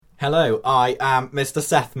Hello, I am Mr.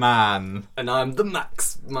 Sethman. And I'm the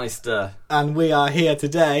Max Meister. And we are here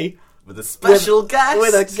today With a special guest.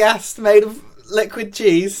 With a guest made of liquid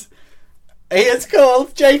cheese. He is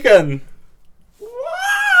called Jacob.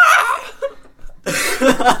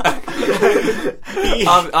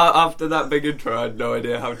 After that big intro, I had no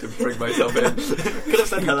idea how to bring myself in. Could have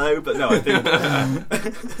said hello, but no, I think...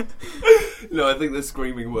 No, I think the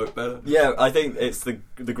screaming worked better. Yeah, I think it's the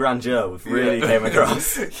grandeur really came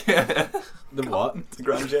across. Yeah. The what? The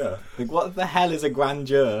grandeur. What the hell is a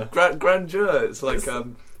grandeur? Grandeur. It's like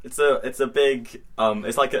It's a big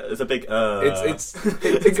it's a big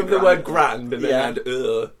think of the word grand and then add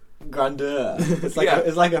Grandeur. It's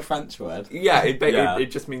like a French word. Yeah,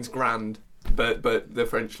 it just means grand. But the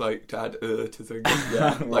French like to add to things.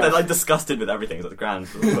 Yeah, they're like disgusted with everything. It's like grand.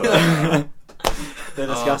 They're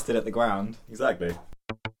disgusted at the ground. Exactly.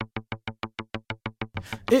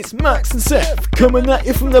 It's Max and Seth coming at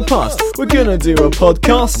you from the past. We're gonna do a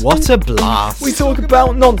podcast. What a blast. We talk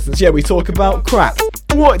about nonsense, we talk about crap.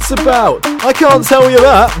 What it's about, I can't tell you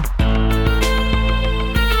that.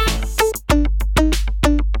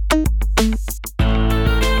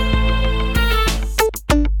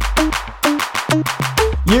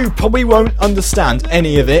 You probably won't understand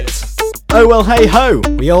any of it. Oh well, hey ho,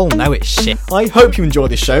 we all know it's shit. I hope you enjoy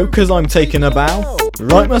this show, because I'm taking a bow.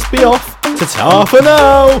 Right must be off. Ta-ta for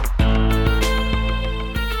now!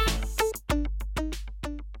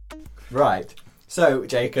 Right, so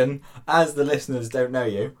Jacob, as the listeners don't know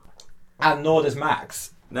you, and nor does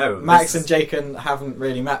Max. No, Max and Jacob haven't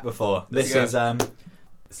really met before. This is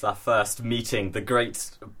it's our first meeting, the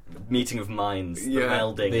great meeting of minds, the Yeah.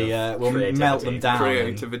 melding of we'll creativity. melt them down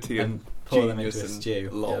creativity and and pour them genius into a and stew.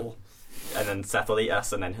 lol. And then Seth will eat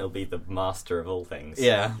us, and then he'll be the master of all things.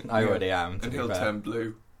 Yeah, I already am. And he'll turn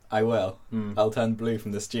blue. I will. I'll turn blue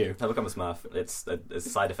from the stew. He'll become a Smurf. It's a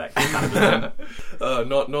side effect. Not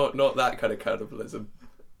that kind of cannibalism.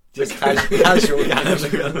 Just casual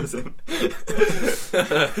Cannibalism.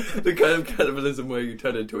 The kind of cannibalism where you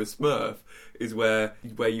turn into a Smurf is where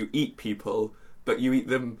you eat people, but you eat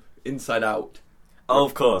them inside out. Oh,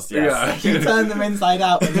 of course, yes. You turn them inside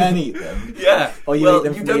out and then eat them. Yeah. Or you eat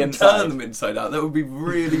them from the don't inside. turn them inside out. That would be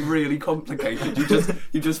really, really complicated.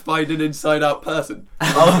 You just find an inside out person.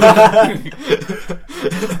 I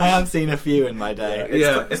have seen a few in my day.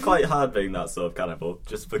 It's quite hard being that sort of cannibal,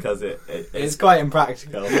 just because It's quite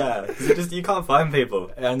impractical. Yeah, because you can't find people.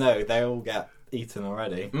 I know, they all get eaten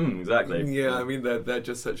already. Exactly. Yeah, I mean they're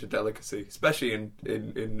just such a delicacy, especially in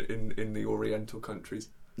the Oriental countries.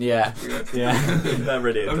 Yeah. They're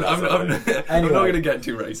really into I'm not going to get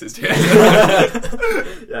too racist here.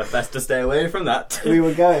 Yeah, best to stay away from that. We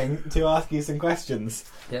were going to ask you some questions.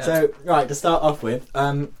 Yeah. So, right, to start off with,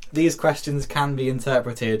 these questions can be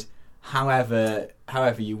interpreted however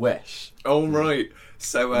you wish. Oh, right.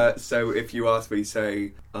 So if you ask me,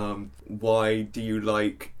 say, why do you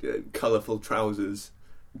like colourful trousers?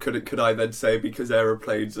 Could I then say because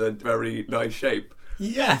aeroplanes are very nice shape?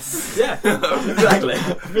 Yes. Yeah, exactly.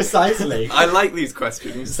 Precisely. I like these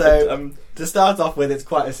questions. So, to start off with, it's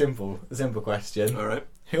quite a simple question. All right.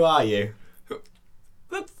 Who are you?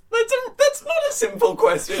 That's not a simple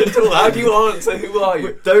question at all. How do you answer? Who are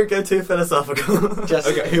you? Don't go too philosophical. Just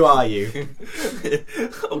who are you?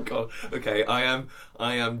 Oh God. Okay, I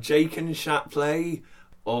am Jacob Shapley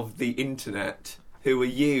of the internet. Who are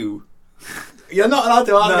you? You're not allowed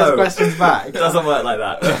to ask us questions back. It doesn't work like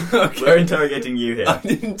that. Okay. We're interrogating you here. I'm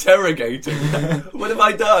interrogating. What have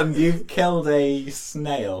I done? You've killed a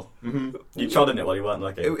snail. Mm-hmm. You trod in it while you weren't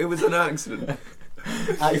looking. It was an accident.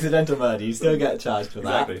 Accidental murder. You still get charged for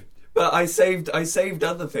that. Exactly. But I saved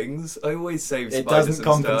other things. I always save It spiders doesn't and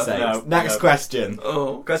compensate. stuff. No, Next no. question.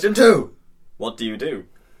 Oh. Question 2. What do you do?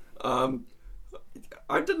 I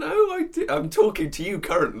don't know. I'm talking to you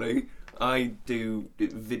currely. I do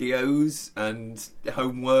videos and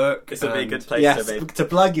homework. This would be a good place Yes, to be. to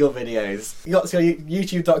plug your videos. You got to go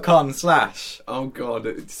youtube.com/ Oh God,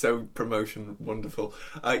 it's so promotion wonderful.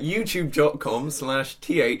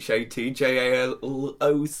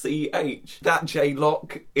 youtube.com/THATJALOCH. That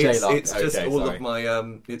J-Lock. It's just Okay, all sorry. of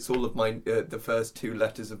my it's all of my the first 2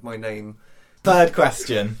 letters of my name. Third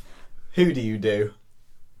question. Who do you do?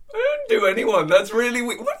 I don't do anyone. That's really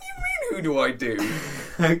weird. What do you mean? Who do I do?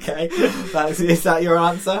 Okay. Is that your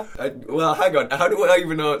answer? Well, hang on. How do I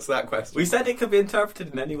even answer that question? We said it could be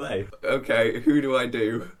interpreted in any way. Okay, who do?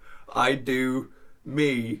 I do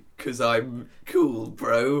me, because I'm cool,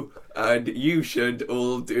 bro. And you should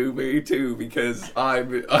all do me too, because I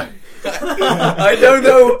don't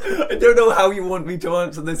know how you want me to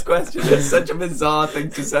answer this question. It's such a bizarre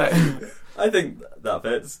thing to say. I think that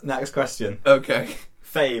fits. Next question. Okay.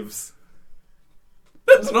 Faves.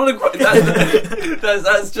 That's not a question.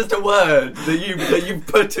 That's just a word that you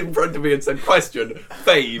put in front of me and said question.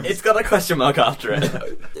 Faves. It's got a question mark after it.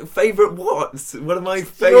 Favourite what? What are my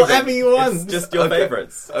favourites? Whatever you want. It's just your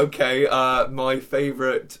favourites. Okay, my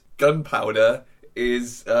favourite gunpowder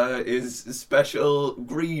is special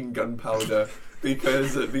green gunpowder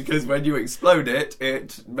because when you explode it,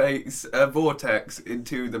 it makes a vortex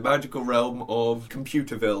into the magical realm of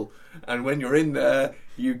Computerville, and when you're in there,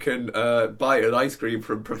 you can buy an ice cream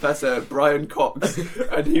from Professor Brian Cox,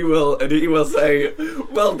 and he will say,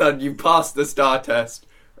 "Well done, you passed the STAR test,"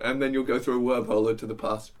 and then you'll go through a wormhole into the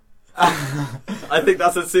past. I think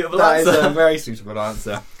that's a suitable That is answer. a very suitable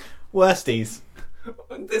answer. Worsties.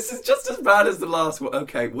 This is just as bad as the last one.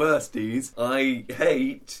 Okay, worsties. I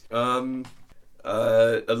hate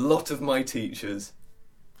a lot of my teachers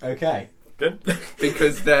Okay. Good.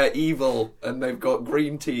 because they're evil and they've got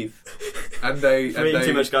green teeth and they Eating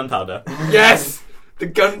too much gunpowder. Yes, the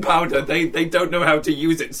gunpowder. They don't know how to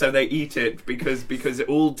use it, so they eat it because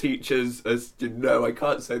all teachers. No, I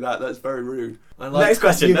can't say that. That's very rude. Next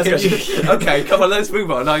question. Okay, come on, let's move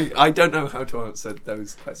on. I don't know how to answer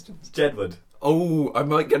those questions. Jedward. Oh, I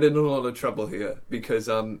might get in a lot of trouble here because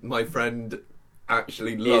my friend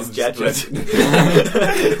actually loves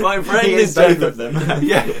Jedward. My friend He is both of them.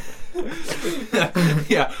 Yeah.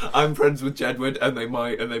 Yeah, I'm friends with Jedward, and they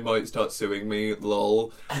might start suing me.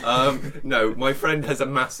 Lol. No, my friend has a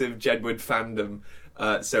massive Jedward fandom.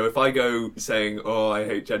 So if I go saying, "Oh, I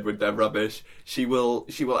hate Jedward, they're rubbish," she will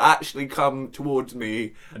actually come towards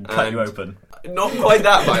me And cut you open. Not quite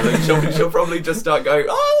that violent. She'll probably just start going,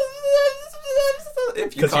 "Oh."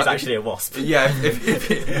 If you Because she's can't- actually a wasp. Yeah,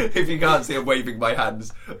 if you can't see, I'm waving my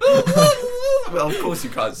hands. Well, of course you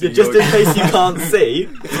can't see. Just in case you can't see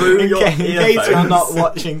through your In case you're earphones. not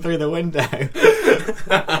watching through the window.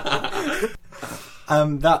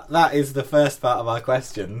 That is the first part of our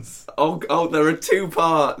questions. Oh, there are two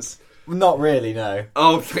parts. Not really, no.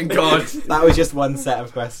 Oh, thank God. That was just one set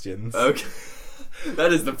of questions. Okay.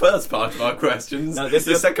 That is the first part of our questions. No, The this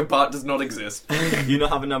is- second part does not exist. You now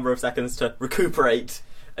have a number of seconds to recuperate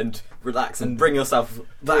and relax and bring yourself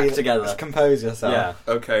back Just together. compose yourself. Yeah.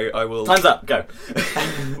 Okay, I will. Time's up. Go.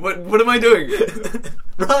 What am I doing?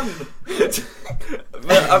 Run.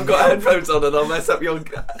 I've got headphones on and I'll mess up your.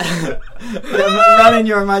 Run in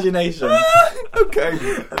your imagination. Okay.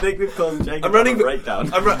 I think we've caused Jacob I'm running. a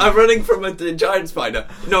breakdown. I'm running from a giant spider.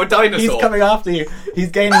 No, a dinosaur. He's coming after you.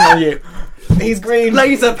 He's gaining on you. He's green.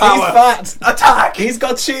 Laser power. He's fat. Attack! He's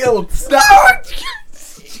got shields. No!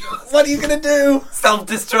 What are you gonna do?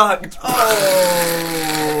 Self-destruct.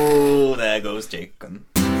 Oh, there goes Jacob.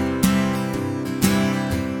 The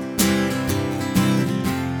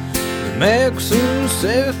Max and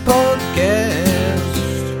Seth podcast.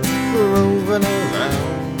 We're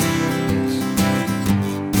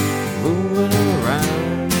moving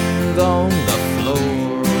around on the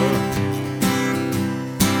floor.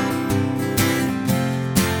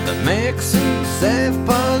 The Max and Seth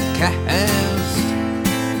podcast.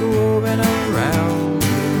 Moving around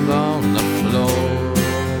on the floor.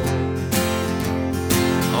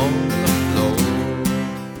 On the floor.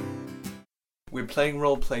 We're playing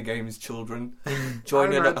role-play games, children.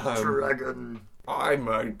 Join in at home. Dragon. I'm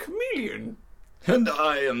a chameleon. And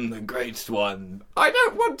I am the great one. I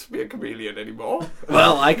don't want to be a chameleon anymore.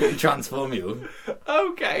 Well, I can transform you.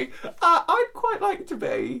 Okay, I'd quite like to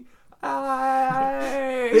be.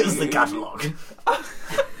 Here's the catalogue.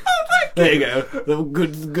 There you go. The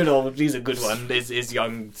good old. He's a good one. This is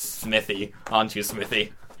young Smithy, aren't you,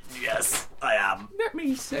 Smithy? Yes, I am. Let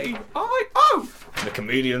me see. The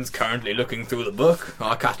chameleon's currently looking through the book,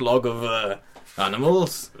 our catalogue of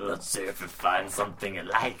animals. Let's see if we find something he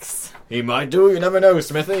likes. He might do. You never know,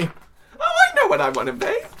 Smithy. I know what I want to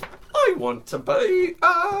be. I want to be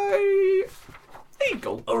a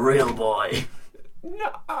eagle. A real boy.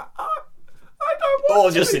 No, I don't want. Or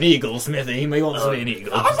to just be... an eagle, Smithy. He may want to be an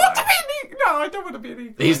eagle. I want to be an eagle. No, I don't want to be an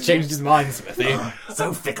eagle. He's changed his mind, Smithy.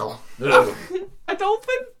 So fickle. Oh, A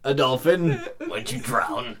dolphin. a dolphin. Won't you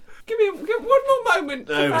drown? Give one more moment.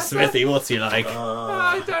 Oh, Professor. Smithy, what's he like?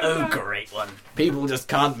 I don't know. Great one. People just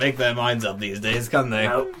can't make their minds up these days, can they?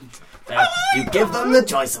 Nope. You give them the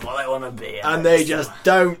choice of what they want to be. And they just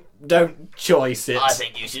don't choice it. I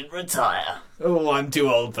think you should retire. Oh, I'm too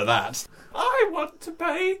old for that. I want to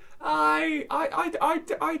be. I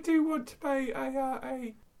do want to be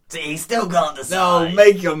a. See, he still can't No, decide.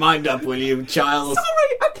 make your mind up, will you, child?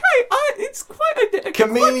 Sorry. Okay. It's quite a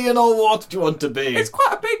Chameleon or what do you want to be? It's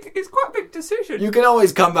quite a big decision. You can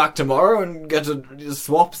always come back tomorrow and get a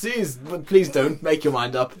swapsies, but please don't make your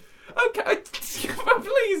mind up. Okay,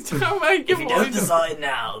 please don't make it If you don't decide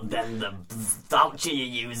now, then the voucher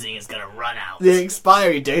you're using is going to run out. The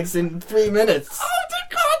expiry date's in 3 minutes. Oh dear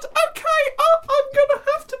God! Okay, I'm gonna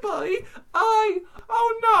have to buy.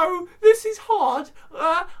 Oh no, this is hard.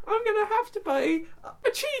 I'm gonna have to buy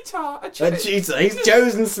a cheetah. A cheetah. He's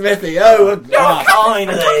chosen Smithy. Oh,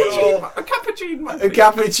 Finally! A cappuccino. a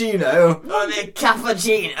cappuccino. A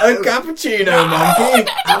cappuccino! A cappuccino monkey.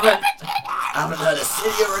 Haven't heard a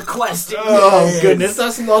sillier request in Oh years. goodness,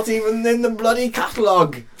 that's not even in the bloody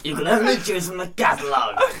catalogue. You can only choose from the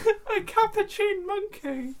catalogue. A cappuccino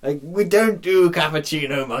monkey. We don't do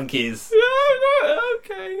cappuccino monkeys. No,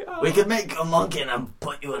 okay. We could make a monkey and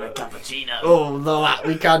put you in a cappuccino. Oh, no,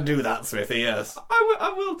 we can't do that, Smithy, yes.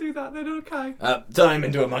 I will do that then, okay. Turn him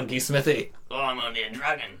into a monkey, Smithy. Oh, I'm only a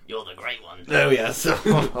dragon. You're the great one. Oh, yes.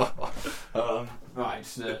 Right,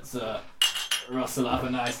 let's rustle up a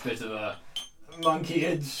nice bit of a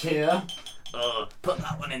monkeyage here. Oh, put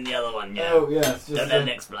that one in the other one, yeah. Oh, yes. Don't let it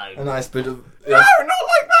explode. A nice bit of... No, not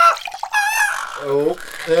like that! Oh,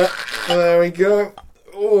 yeah, there we go.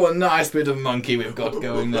 Oh, a nice bit of monkey we've got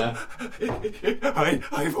going there.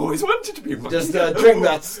 I've always wanted to be a monkey. Just drink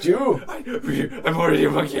that stew. I'm already a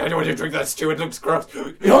monkey. I don't want to drink that stew. It looks gross.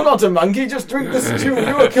 You're not a monkey, just drink the stew.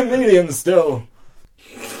 You're a chameleon still.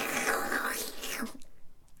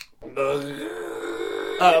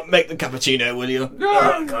 Make the cappuccino, will you?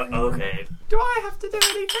 Okay. Do I have to do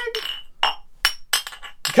anything?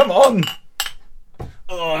 Come on.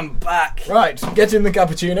 Oh, I'm back. Right, get in the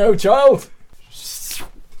cappuccino, child.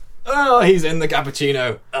 Oh, he's in the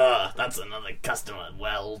cappuccino. That's another customer.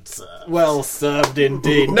 Well served. Well served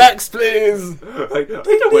indeed. Next, please. I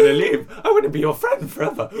don't want to leave. I want to be your friend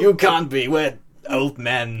forever. You can't be. We're old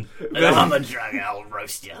men. I'm a dragon. I'll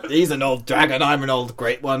roast you. He's an old dragon. I'm an old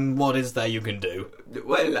great one. What is there you can do?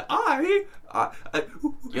 Well, I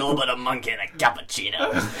You're but a monkey and a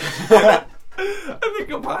cappuccino. I think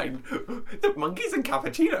you'll find that monkeys and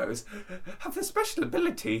cappuccinos have the special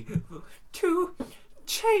ability to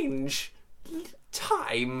change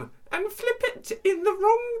time and flip it in the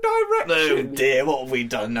wrong Oh direction. dear, what have we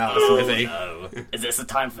done now, Smithy? No. Is this the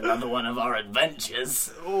time for another one of our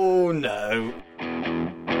adventures? Oh no.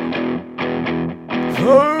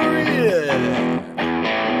 Oh yeah.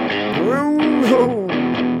 Oh,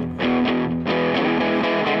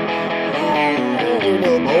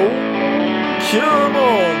 come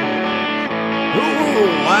on.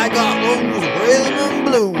 Oh, I got those rhythm and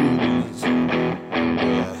blues.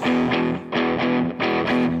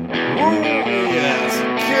 Oh yes,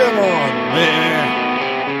 come on, baby.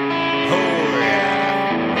 Oh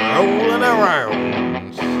yeah, rolling around.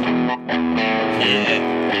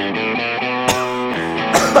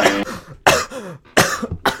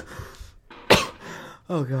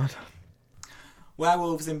 Oh god.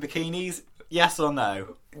 Werewolves in bikinis? Yes or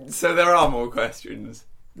no? So there are more questions.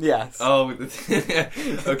 Yes. Oh,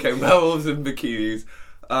 okay. Werewolves and bikinis.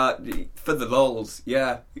 For the lols,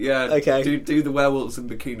 yeah. Okay. Do the werewolves and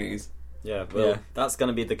bikinis. Yeah, well, Yeah. that's going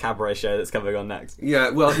to be the cabaret show that's coming on next. Yeah.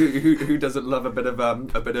 Well, who doesn't love a bit of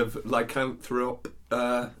lycanthrope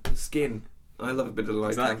skin? I love a bit of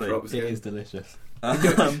lycanthrope Exactly. skin. It is delicious.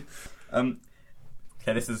 Okay,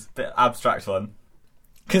 this is a bit abstract one.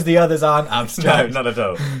 Because the others aren't No, abstract. not at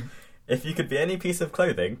all. If you could be any piece of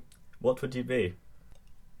clothing, what would you be?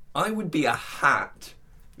 I would be a hat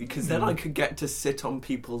because then I could get to sit on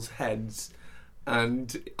people's heads,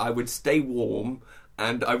 and I would stay warm,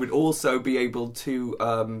 and I would also be able to.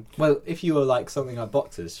 Well, if you were like something like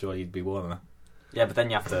boxers, surely you'd be warmer. Yeah, but then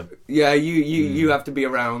you have to... Yeah, you have to be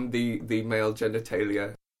around the male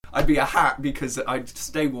genitalia. I'd be a hat because I'd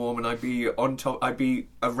stay warm and I'd be on top. I'd be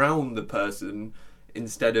around the person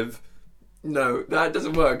instead of. No, that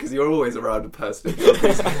doesn't work because you're always around a person.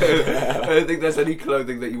 I don't think there's any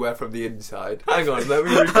clothing that you wear from the inside. Hang on, let me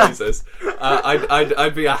rephrase this.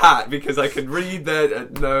 I'd be a hat because I can read their.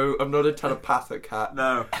 No, I'm not a telepathic hat.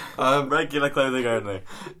 No. Regular clothing only.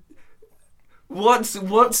 What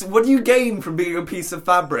do you gain from being a piece of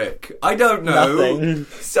fabric? I don't know. Nothing.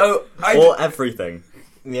 So Or everything.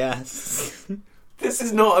 Yes. This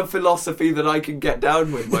is not a philosophy that I can get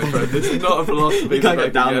down with, my friend. This is not a philosophy You can't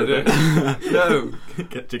that get I down can with get No.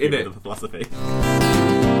 Get to In give it. it the philosophy.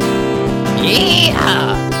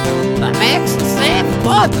 Yeah, the Next Step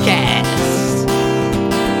Podcast.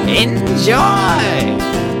 Enjoy.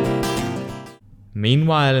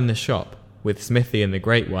 Meanwhile in the shop, with Smithy and the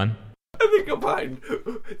Great One, I think you'll find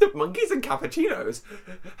that monkeys and cappuccinos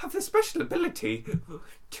have the special ability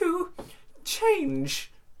to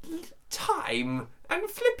change time and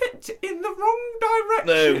flip it in the wrong Oh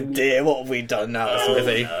direction. dear, what have we done now,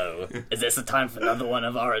 Smithy? No. Is this the time for another one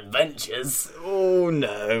of our adventures? Oh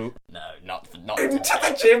no. No, not Into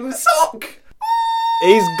today. the gym sock.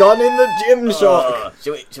 He's gone in the gym shop. Oh,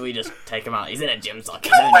 should we just take him out? He's in a gym sock.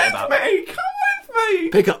 He's Come only with about. me. Come with me.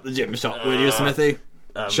 Pick up the gym shop, will you, Smithy?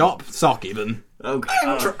 Shop? Sock, even. Okay.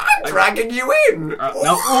 I'm dragging you in. No.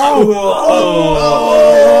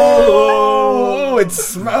 Oh, it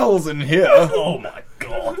smells in here. Oh my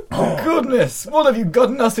god. Goodness, what have you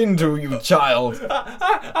gotten us into, you child?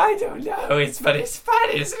 I don't know. It's fun,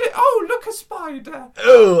 isn't it? Oh, look, a spider.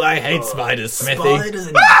 Oh, I hate spiders, Smithy. Spiders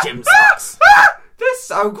in gym socks. They're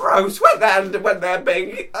so gross when they're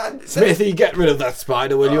big. Smithy, get rid of that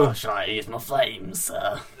spider, will you? Oh, shall I use my flames,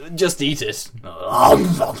 sir? Just eat it.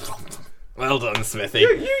 Well done, Smithy.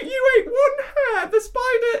 You ate one hair. The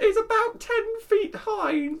spider is about 10 feet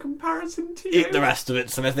high in comparison to you. Eat the rest of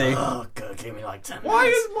it, Smithy. Oh, God, give me like 10 Why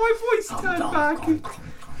minutes. is my voice turned back?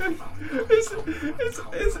 Is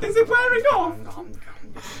it wearing off?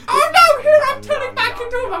 Oh no! Here I'm turning back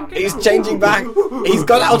into a monkey. He's changing back. He's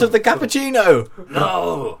got out of the cappuccino.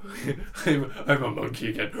 No! I'm a monkey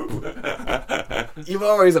again. You're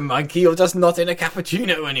always a monkey. You're just not in a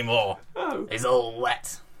cappuccino anymore. Oh. He's all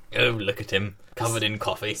wet. Oh, look at him, covered in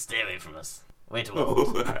coffee. Stay away from us. Way too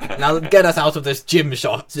old. Now get us out of this gym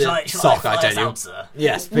shop. Shall I Sock, fly I us tell you. out, sir?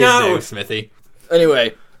 Yes, please No. do, Smithy.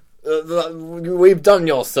 Anyway, we've done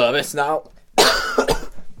your service now.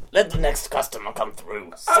 Let the next customer come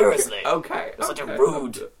through. Seriously. Okay. You're such a okay.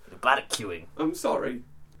 rude. You're bad at queuing. I'm sorry.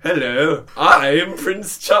 Hello, I'm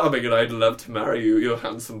Prince Charming and I'd love to marry you, you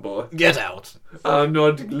handsome boy. Get out. I'm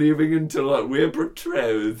not leaving until we're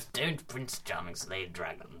betrothed. Don't Prince Charming slay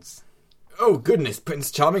dragons. Oh, goodness,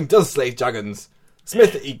 Prince Charming does slay dragons.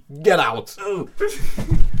 Smithy, get out. Oh.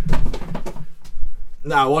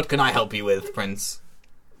 Now, what can I help you with, Prince?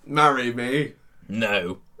 Marry me?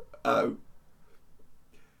 No. Oh.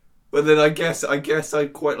 Well then I guess I'd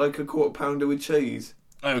quite like a quarter pounder with cheese.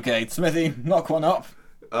 Okay, Smithy, knock one up.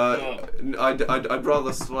 I'd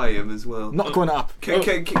rather slay him as well. Knock one up. Can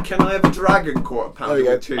I have a dragon quarter pounder There you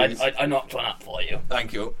with go. cheese? I knocked one up for you.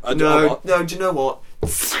 Thank you. No, do you know what?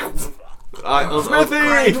 Smithy!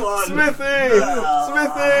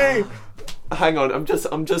 Smithy! Hang on, I'm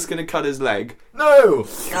just gonna cut his leg. No!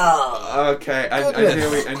 Oh. Okay,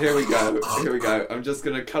 and here we go. I'm just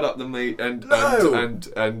gonna cut up the meat and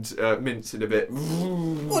mince it a bit.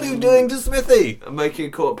 What are you doing to Smithy? I'm making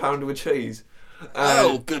a quarter pounder with cheese.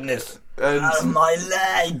 Oh, goodness. And Out of my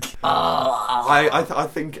leg. Oh. I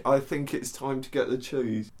think it's time to get the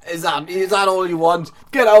cheese. Is that all you want?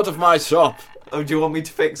 Get out of my shop. Oh, do you want me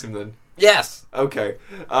to fix him then? Yes. Okay.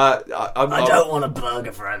 I don't want a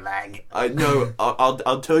burger for a leg.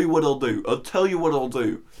 I'll tell you what I'll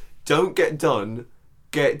do. Don't get done.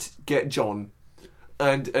 Get John.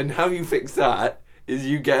 And how you fix that is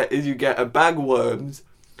you get a bag of worms,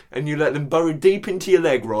 and you let them burrow deep into your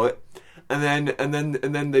leg, right? And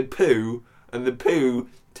then they poo, and the poo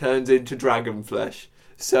turns into dragon flesh.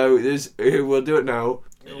 So we'll do it now.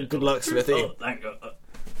 Good luck, Smithy. Oh, thank you.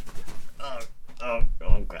 Oh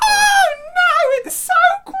no, it's so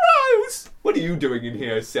gross! What are you doing in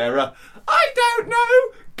here, Sarah? I don't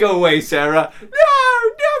know. Go away, Sarah. No,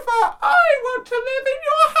 never. I want to live in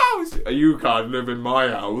your house. You can't live in my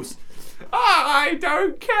house. I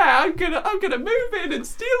don't care. I'm gonna move in and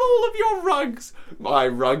steal all of your rugs. My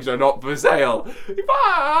rugs are not for sale, but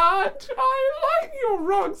I like your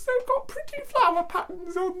rugs. They've got pretty flower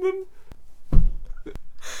patterns on them.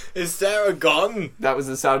 Is Sarah gone? That was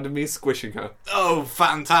the sound of me squishing her. Oh,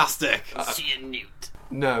 fantastic. Is she a newt?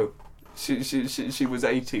 No, she was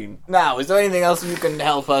 18. Now, is there anything else you can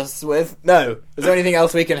help us with? No. Is there anything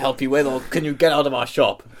else we can help you with, or can you get out of our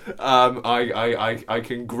shop? I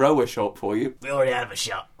can grow a shop for you. We already have a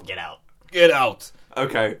shop. Get out. Get out.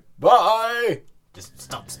 Okay. Bye. Just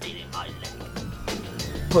stop stealing my leg.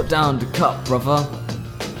 Put down the cup, brother.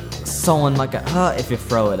 Someone might get hurt if you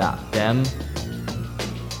throw it at them.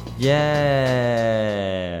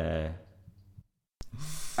 Yeah.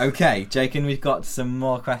 Okay, Jakin, we've got some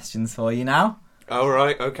more questions for you now. All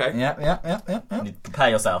right. Okay. Yep.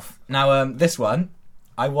 Prepare yourself. Now, this one,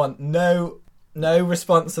 I want no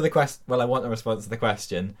response to the question. Well, I want a response to the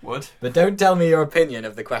question. What? But don't tell me your opinion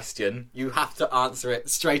of the question. You have to answer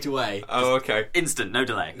it straight away. Oh, okay. Instant, no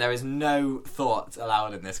delay. There is no thought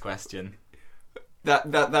allowed in this question.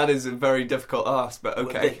 That is a very difficult ask, but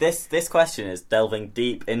okay. This question is delving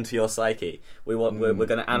deep into your psyche. We're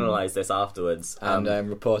going to analyse this afterwards, And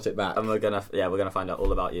report it back. and we're gonna find out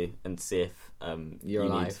all about you and see if You're you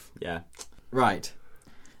alive. Yeah. Right.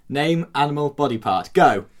 Name animal body part.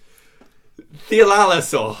 Go.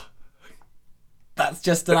 Theolalosaur. That's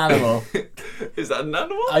just an animal. Is that an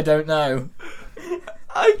animal? I don't know.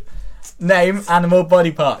 I Name animal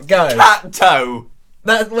body part. Go. cat toe.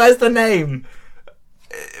 Where's the name?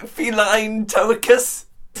 Feline toicus.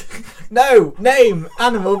 No, name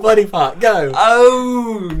animal body part. Go.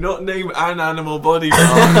 Oh, not name an animal body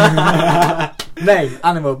part. Name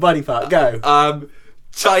animal body part. Go.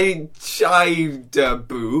 Chidabu.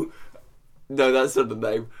 No, that's not the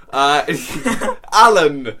name.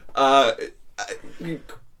 Alan.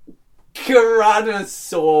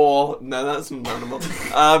 Tyrannosaur. No, that's not an animal.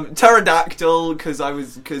 Pterodactyl, because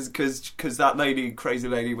that crazy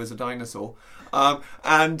lady, was a dinosaur.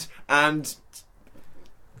 And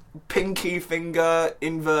pinky finger,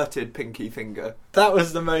 inverted pinky finger. That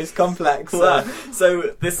was the most complex. So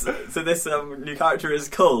this new character is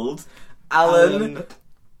called Alan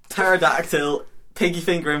Pterodactyl Pinky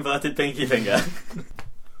Finger Inverted Pinky Finger.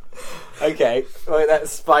 Okay, wait,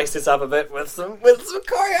 let's spice this up a bit with some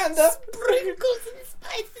coriander. Sprinkles and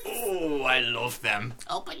spices. Oh, I love them.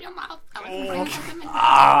 Open your mouth. I will sprinkle them in.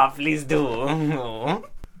 Ah, please do.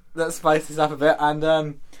 Let's spice this up a bit,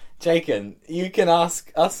 and Jacob, you can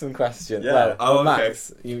ask us some questions. Yeah. Oh, okay.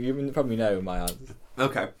 Max, you probably know my answers.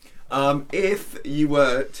 Okay. If you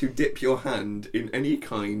were to dip your hand in any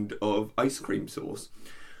kind of ice cream sauce,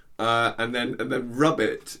 and then rub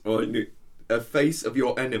it on a face of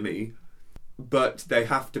your enemy, but they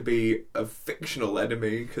have to be a fictional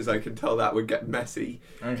enemy, because I can tell that would get messy.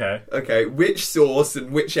 Okay. Okay, which sauce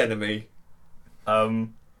and which enemy?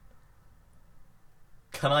 Can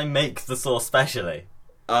I make the sauce specially?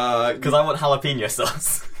 Because I want jalapeno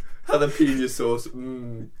sauce. jalapeno sauce.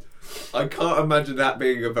 I can't imagine that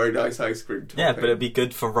being a very nice ice cream topping. Yeah, but it'd be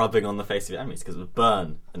good for rubbing on the face of your enemies because it would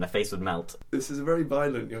burn and their face would melt. This is a very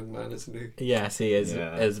violent young man, isn't he? Yes, he is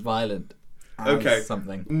as violent. As Okay.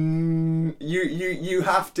 Something. You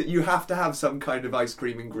have to have some kind of ice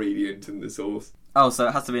cream ingredient in the sauce. Oh, so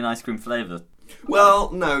it has to be an ice cream flavour.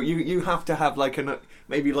 Well, no, you have to have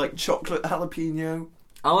maybe chocolate jalapeno.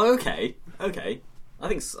 Oh, okay.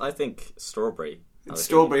 I think strawberry.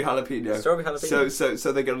 Strawberry jalapeno. Strawberry jalapeno.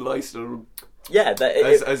 So they get a nice little Yeah,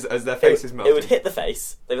 as their faces melt. It would hit the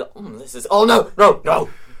face. They'd be like, this is. Oh no!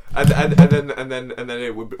 And then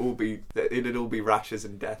it'd all be rashes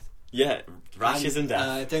and death. Yeah, rashes and death.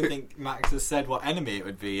 I don't think Max has said what enemy it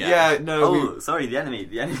would be yet. Yeah, no. Sorry, the enemy.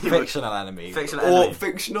 Fictional enemy. Or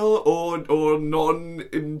fictional or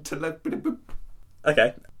non-intellect.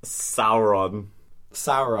 Okay. Sauron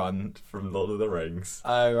Sauron. from Lord of the Rings.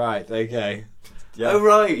 Oh, right, okay. Yeah. Oh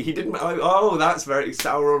right, he didn't. Oh, that's very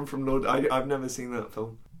Sauron from Lord. I've never seen that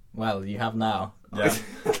film. Well, you have now. Yeah.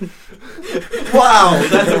 Wow,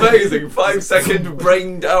 that's amazing. 5-second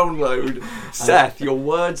brain download. Seth, your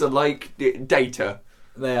words are like data.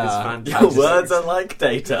 They It's are. fantastic. Your words are like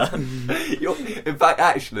data. In fact,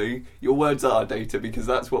 actually, your words are data because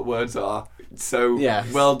that's what words are. So,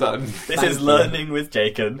 Yes. well done. This is learning with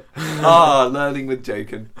Jacob. Learning with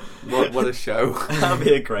Jacob. What a show. That'd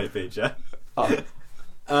be a great feature.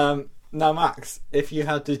 Now, Max, if you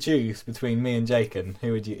had to choose between me and Jacob,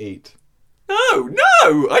 who would you eat?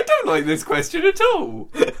 No, I don't like this question at all.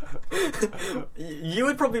 You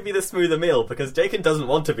would probably be the smoother meal because Jacob doesn't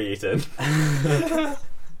want to be eaten.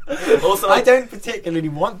 Also, I don't particularly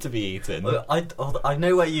want to be eaten. I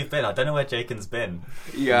know where you've been. I don't know where Jacon's been.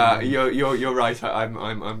 Yeah, you're right.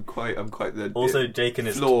 I'm quite the Also, Jacon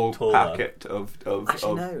is floor taller. packet of.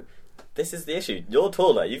 Actually, no. This is the issue. You're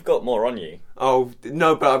taller. You've got more on you. Oh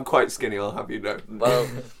no, but I'm quite skinny. I'll have you know. Well,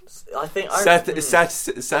 I think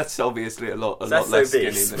Seth's obviously a lot Seth's less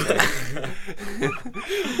obese. skinny than me.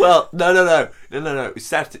 Well, no.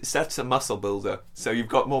 Seth's a muscle builder, so you've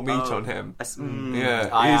got more meat on him. Yeah,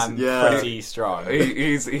 I am pretty strong.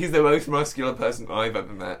 He's the most muscular person I've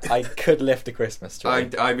ever met. I could lift a Christmas tree.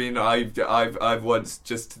 I mean, I've once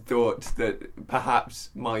just thought that perhaps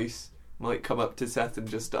mice might come up to Seth and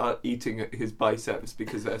just start eating his biceps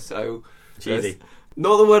because they're so cheesy.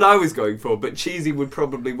 Not the word I was going for, but cheesy would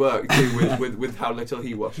probably work too with how little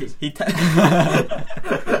he washes. He tenses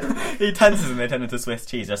and they turn into Swiss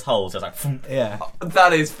cheese, just holes, just like. Yeah.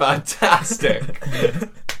 That is fantastic.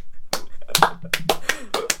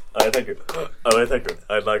 Thank you.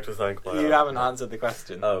 I'd like to thank my. You haven't answered the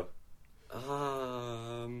question. Oh.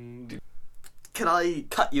 Can I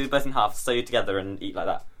cut you both in half, sew you together, and eat like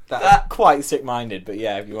that? That's quite sick-minded, but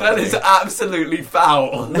yeah, if you want That to. is absolutely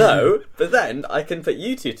foul. No, but then I can put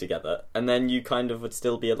you two together, and then you kind of would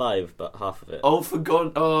still be alive, but half of it. Oh, for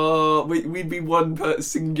God! Oh, we'd be one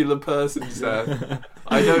singular person, sir.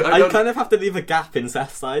 I I don't. kind of have to leave a gap in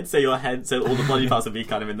Seth's side, so your head, so all the body parts would be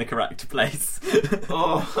kind of in the correct place.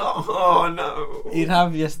 Oh no! You'd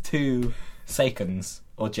have just two Sakons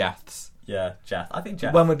or Jeths. Yeah, Jeff. I think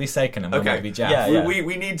Jeff. One would be Sakon and one Okay. would be Jeth. Yeah.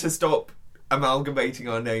 We need to stop amalgamating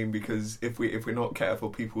our name because if we're not careful,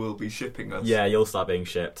 people will be shipping us. Yeah, you'll start being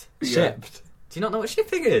shipped. Yeah. Shipped. Do you not know what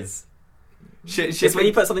shipping is? Shipping. It's when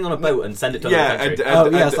you put something on a boat and send it to another country. Oh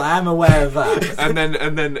yes, I am aware of that.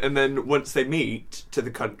 and then once they meet to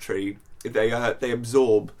the country, they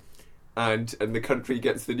absorb, and the country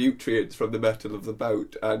gets the nutrients from the metal of the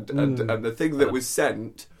boat, and the thing that was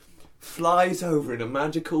sent flies over in a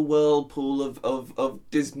magical whirlpool of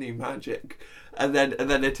Disney magic. And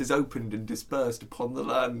then it is opened and dispersed upon the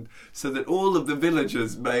land, so that all of the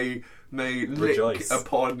villagers may Rejoice. lick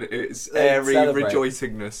upon its They airy celebrate.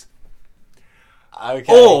 rejoicingness.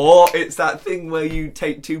 Okay. Or it's that thing where you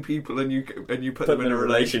take two people and you put them in a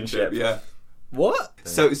relationship. Yeah. What?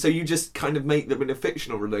 So you just kind of make them in a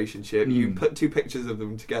fictional relationship. You put two pictures of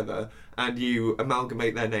them together and you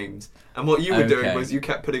amalgamate their names. And what you were doing Okay. was you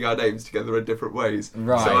kept putting our names together in different ways.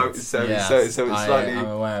 Right. So Yes, it's slightly. I'm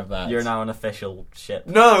aware of that. You're now an official ship.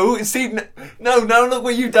 No, see, no, look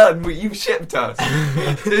what you've done. You've shipped us.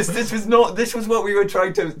 This was not. This was what we were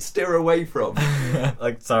trying to steer away from.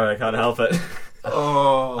 Like, sorry, I can't help it.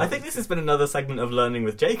 Oh, I think this has been another segment of Learning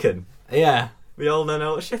with Jacob. Yeah. We all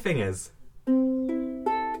know what shipping is.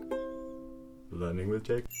 Learning with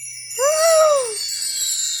Jacob.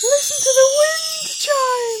 Listen to the wind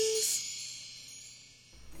chimes.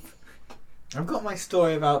 I've got my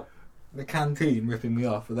story about the canteen ripping me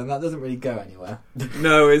off, but then that doesn't really go anywhere.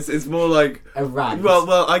 no, it's more like. A rant. Well,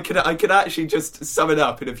 I could actually just sum it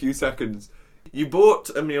up in a few seconds. You bought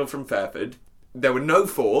a meal from Fairford. There were no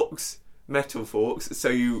forks, metal forks, so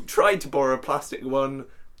you tried to borrow a plastic one,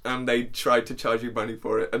 and they tried to charge you money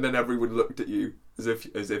for it, and then everyone looked at you as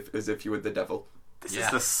if you were the devil. This is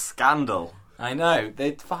the scandal. I know.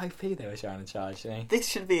 They 5p they were trying to charge me. This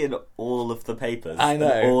should be in all of the papers. I know.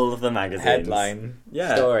 And all of the magazines. Headline.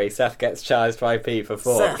 Yeah. Story. Seth gets charged 5p for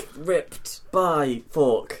fork. Seth ripped by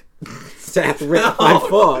fork. Seth ripped my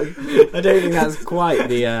fork. I don't think that's quite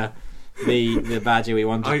the badger we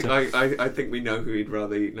wanted to... I think we know who he'd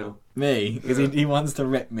rather eat now. Me, because he wants to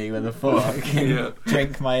rip me with a fork and Yeah.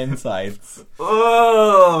 drink my insides.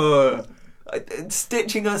 Oh,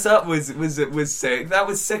 stitching us up was sick. That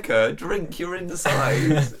was sicker. Drink your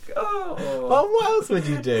insides. Oh. Well, what else would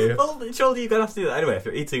you do? Well, surely you're going to have to do that anyway if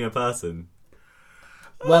you're eating a person.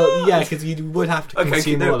 Well, yeah, because you would have to Okay,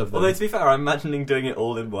 consume no, all of them. Although, to be fair, I'm imagining doing it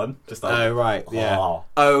all in one. Just like... Oh, right, yeah. Oh.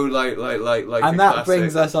 Oh, like And a that classic.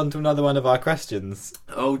 brings us on to another one of our questions.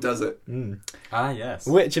 Oh, does it? Ah, yes.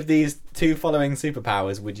 Which of these two following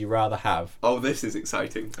superpowers would you rather have? Oh, this is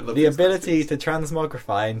exciting. I love The these ability questions. to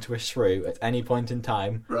transmogrify into a shrew at any point in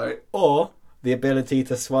time, Right. or the ability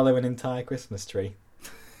to swallow an entire Christmas tree?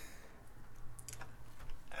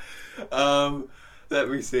 Let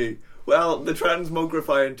me see. Well, the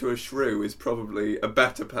transmogrify into a shrew is probably a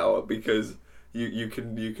better power because you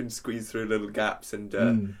can squeeze through little gaps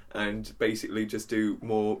and basically just do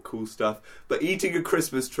more cool stuff. But eating a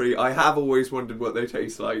Christmas tree, I have always wondered what they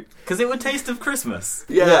taste like. Because it would taste of Christmas.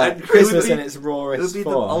 Yeah, and Christmas it would in be- its It would rawest be the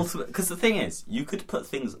form. ultimate. Because the thing is, you could put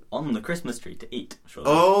things on the Christmas tree to eat. Surely.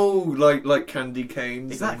 Oh, like candy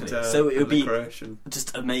canes. Exactly. And, So it would and be- licorice and-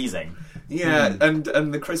 Just amazing. Yeah, and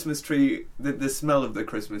the Christmas tree, the smell of the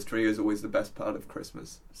Christmas tree is always the best part of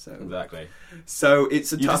Christmas. Exactly. So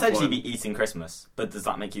it's a You'd tough essentially one. be eating Christmas, but does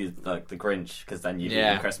that make you like the Grinch? Because then you'd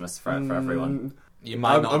Yeah. eat Christmas for everyone. You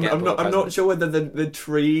might not get I'm not presents. sure whether the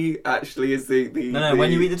tree actually is the No,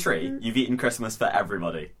 when you eat the tree, you've eaten Christmas for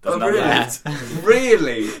everybody. There's Oh, none really? left.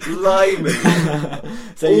 Really? Blimey.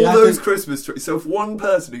 So All you have those to- Christmas trees. So if one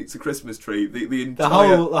person eats a Christmas tree, the the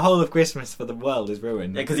entire whole of Christmas for the world is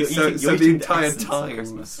ruined. Yeah, because you're so, eating, so you're the eating entire essence of time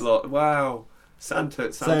Christmas. slot. Wow.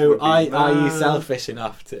 Santa So would be are you mad. selfish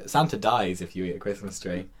enough to... Santa dies if you eat a Christmas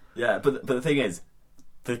tree. Yeah, but the thing is,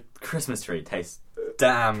 the Christmas tree tastes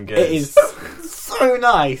damn good. It is so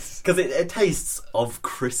nice. Because it tastes of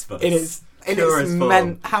Christmas. It is in purest its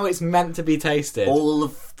form. how it's meant to be tasted. All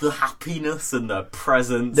of the happiness and the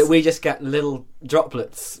presents. That we just get little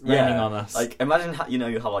droplets raining on us. Like, imagine how,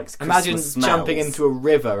 how like, Christmas Imagine smells. jumping into a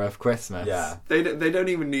river of Christmas. Yeah. They don't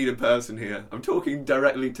even need a person here. I'm talking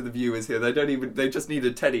directly to the viewers here. They just need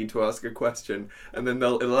a Teddy to ask a question, and then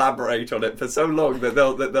they'll elaborate on it for so long that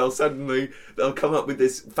they'll come up with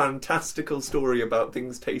this fantastical story about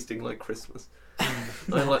things tasting like Christmas.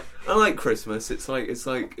 I like Christmas. It's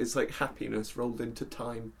like happiness rolled into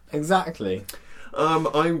time. Exactly.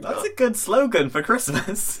 That's a good slogan for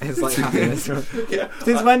Christmas. It's like happiness. Yeah.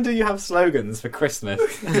 Since when do you have slogans for Christmas?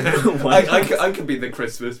 I could be the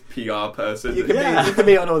Christmas PR person. You could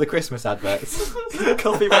be on all the Christmas adverts.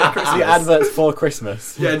 Copyright Christmas. The adverts for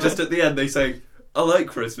Christmas. Yeah, just at the end they say, "I like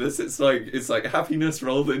Christmas." It's like happiness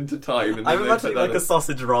rolled into time. And then I'm they imagining put that like a in.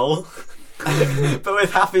 sausage roll, but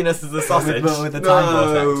with happiness as the sausage. But with the time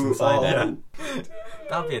No. effects inside it. Yeah.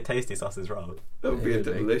 That'd be a tasty sausage roll. That would be a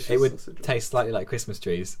delicious. It would sausage roll. taste slightly like Christmas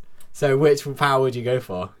trees. So which power would you go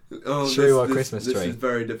for? Oh, Shrew or Christmas This tree? is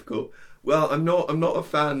very difficult. Well, I'm not a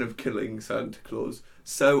fan of killing Santa Claus,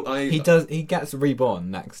 so He gets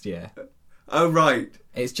reborn next year. Oh right,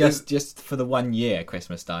 It's just for the 1 year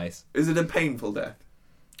Christmas dies. is it a painful death?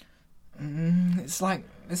 It's like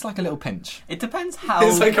a little pinch. It depends how.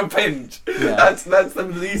 It's like a pinch. Yeah. That's the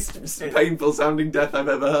least painful sounding death I've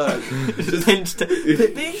ever heard. Just,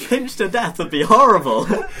 being pinched to death would be horrible.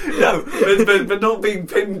 no, but not being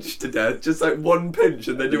pinched to death. Just like one pinch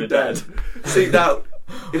and then you're dead. See now,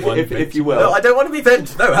 if you will. No, I don't want to be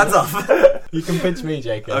pinched. No, hands off. You can pinch me,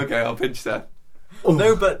 Jacob. Okay, I'll pinch that.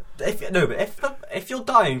 No, but if you're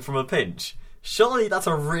dying from a pinch, surely that's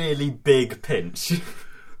a really big pinch.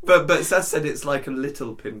 But Seth said it's like a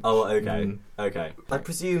little pinch. Oh, okay, okay. I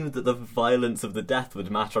presumed that the violence of the death would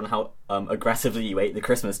matter on how aggressively you ate the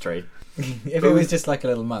Christmas tree. If it was just like a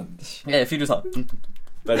little munch. Yeah, if you just like,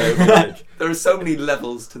 but it would be like, There are so many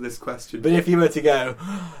levels to this question. But if you were to go,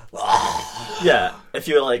 yeah, if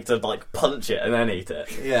you were like to like punch it and then eat it,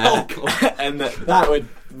 yeah, and that would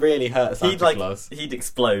really hurt Santa Claus. he'd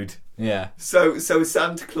explode. Yeah. So is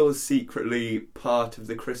Santa Claus secretly part of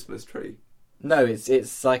the Christmas tree? No,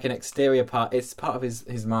 it's like an exterior part. It's part of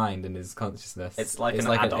his mind and his consciousness. It's like an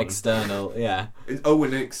an add-on. external. Yeah. Oh,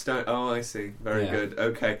 I see. Very Yeah. good.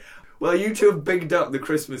 Okay. Well, you two have bigged up the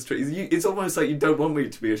Christmas trees. It's almost like you don't want me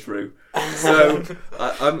to be a shrew. So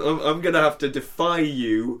I'm gonna have to defy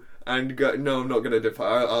you and go. No, I'm not gonna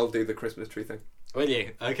defy. I'll do the Christmas tree thing. Will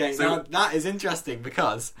you? Okay. So- now that is interesting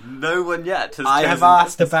because No one yet has. I have chosen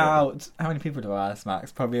asked Christmas tree. about how many people do I ask,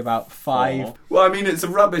 Max? Probably about 5. 4. Well, I mean, it's a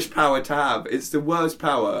rubbish power to have. It's the worst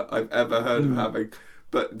power I've ever heard of having.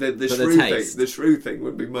 But the shrew thing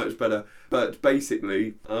would be much better. But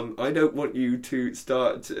basically, I don't want you to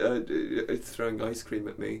start throwing ice cream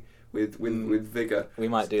at me with vigour. We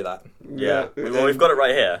might do that. Yeah, well, we've got it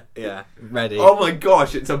right here. Yeah. Ready. Oh my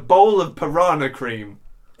gosh! It's a bowl of piranha cream.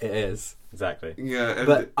 It is. Exactly. Yeah, and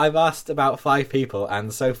But I've asked about 5 people,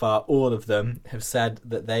 and so far all of them have said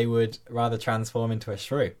that they would rather transform into a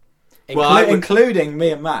shrew. Including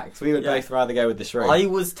me and Max. We would Yeah. both rather go with the shrew. I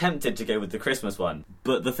was tempted to go with the Christmas one,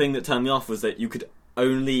 but the thing that turned me off was that you could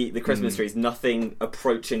only the Christmas trees, nothing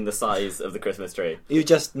approaching the size of the Christmas tree. You're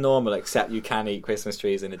just normal, except you can eat Christmas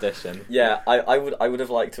trees in addition. Yeah, I would have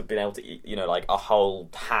liked to have been able to eat, like a whole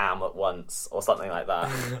ham at once or something like that.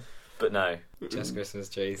 But no. Just Christmas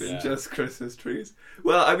trees. Yeah. just Christmas trees.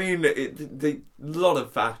 Well, I mean, the lot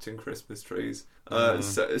of fat in Christmas trees.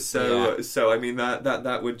 So I mean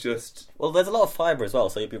that would just. Well, there's a lot of fibre as well,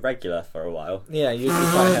 so you'd be regular for a while. Yeah, you'd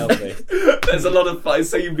be quite healthy. There's a lot of fat,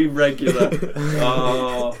 so you'd be regular.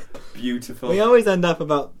 Oh, beautiful. We always end up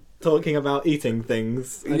talking about eating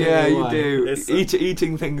things. I don't Yeah, know you why. do. It's-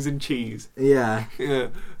 Eating things and cheese. Yeah. Yeah,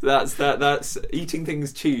 that's eating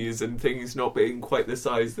things cheese and things not being quite the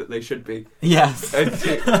size that they should be. Yes. And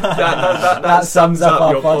that sums up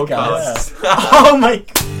our your podcast. Oh my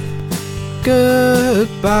god.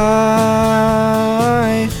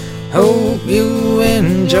 Goodbye. Hope you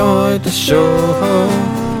enjoyed the show.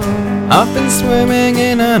 I've been swimming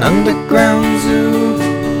in an underground zoo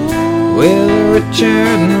with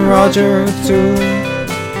Richard and Roger too.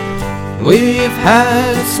 We've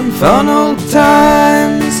had some fun old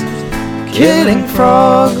times, killing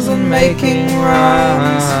frogs and making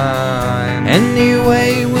rhymes.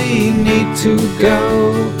 Anyway, we need to go.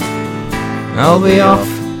 I'll be off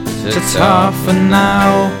to tar for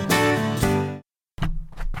now.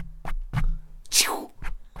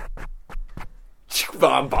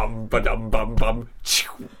 Bum bum ba dum bum bum.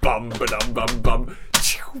 Bum ba dum bum bum.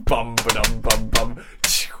 Bum ba dum bum bum.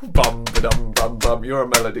 Bum ba dum bum bum. bum. You're on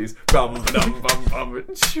melodies. Bum bum bum bum.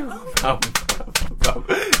 Bum bum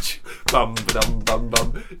bum bum bum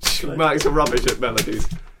bum. Max are rubbish at melodies.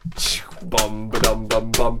 Bum bum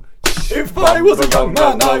bum bum. If I was a young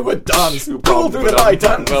man, I would dance all through the night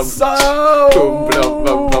and so.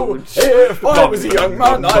 If I was a young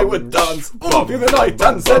man, I would dance all through the night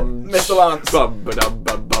and said, Mr. Lance,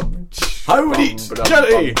 I would eat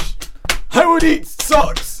jelly. I would eat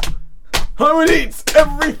socks. I would eat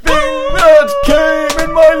everything that came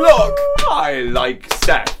in my lock. I like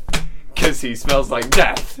Seth, 'cause he smells like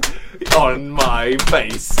death on my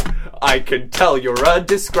face. I can tell you're a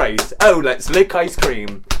disgrace. Oh, let's lick ice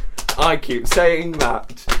cream. I keep saying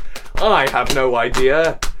that. I have no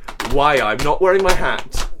idea why I'm not wearing my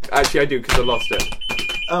hat. Actually, I do, 'cause I lost it.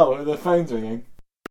 Oh, the phone's ringing.